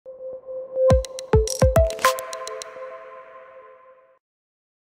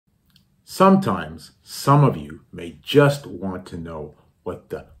Sometimes some of you may just want to know what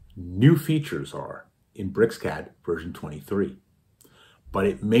the new features are in BricsCAD version 23, but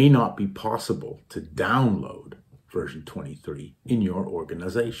it may not be possible to download version 23 in your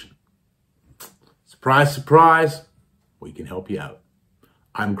organization. Surprise, surprise, we can help you out.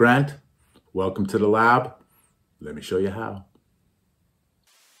 I'm Grant. Welcome to the lab. Let me show you how.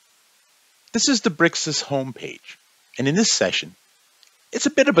 This is the Bricsys homepage, and in this session, it's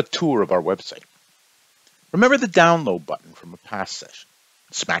a bit of a tour of our website. Remember the download button from a past session,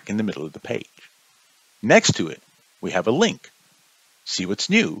 smack in the middle of the page. Next to it, we have a link. See what's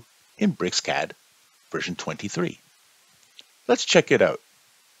new in BricsCAD version 23. Let's check it out.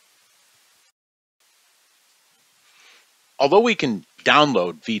 Although we can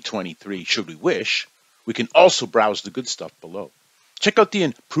download V23 should we wish, we can also browse the good stuff below. Check out the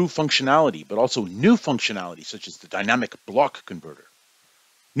improved functionality, but also new functionality such as the dynamic block converter.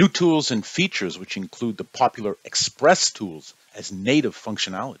 New tools and features which include the popular Express tools as native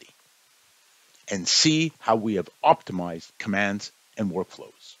functionality. And see how we have optimized commands and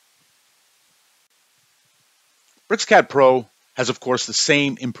workflows. BricsCAD Pro has of course the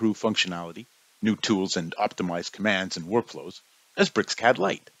same improved functionality, new tools and optimized commands and workflows as BricsCAD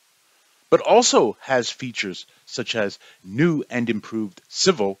Lite, but also has features such as new and improved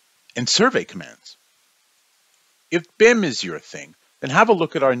civil and survey commands. If BIM is your thing, then have a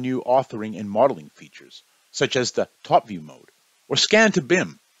look at our new authoring and modeling features, such as the top view mode, or scan to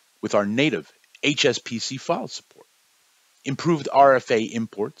BIM with our native HSPC file support. Improved RFA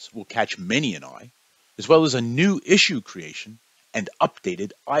imports will catch many an eye, as well as a new issue creation and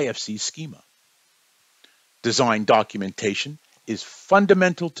updated IFC schema. Design documentation is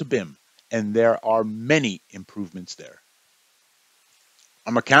fundamental to BIM, and there are many improvements there.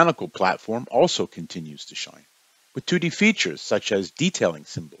 Our mechanical platform also continues to shine, with 2D features such as detailing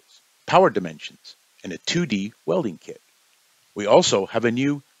symbols, power dimensions, and a 2D welding kit. We also have a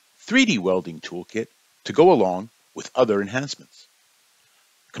new 3D welding toolkit to go along with other enhancements.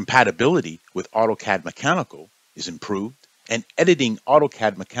 Compatibility with AutoCAD Mechanical is improved, and editing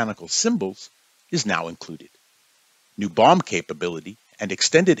AutoCAD Mechanical symbols is now included. New BOM capability and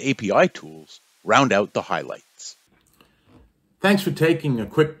extended API tools round out the highlights. Thanks for taking a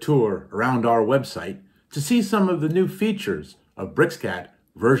quick tour around our website to see some of the new features of BricsCAD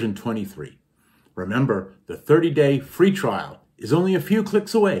version 23. Remember, the 30-day free trial is only a few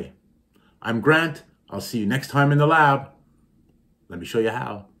clicks away. I'm Grant. I'll see you next time in the lab. Let me show you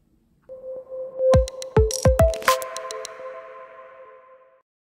how.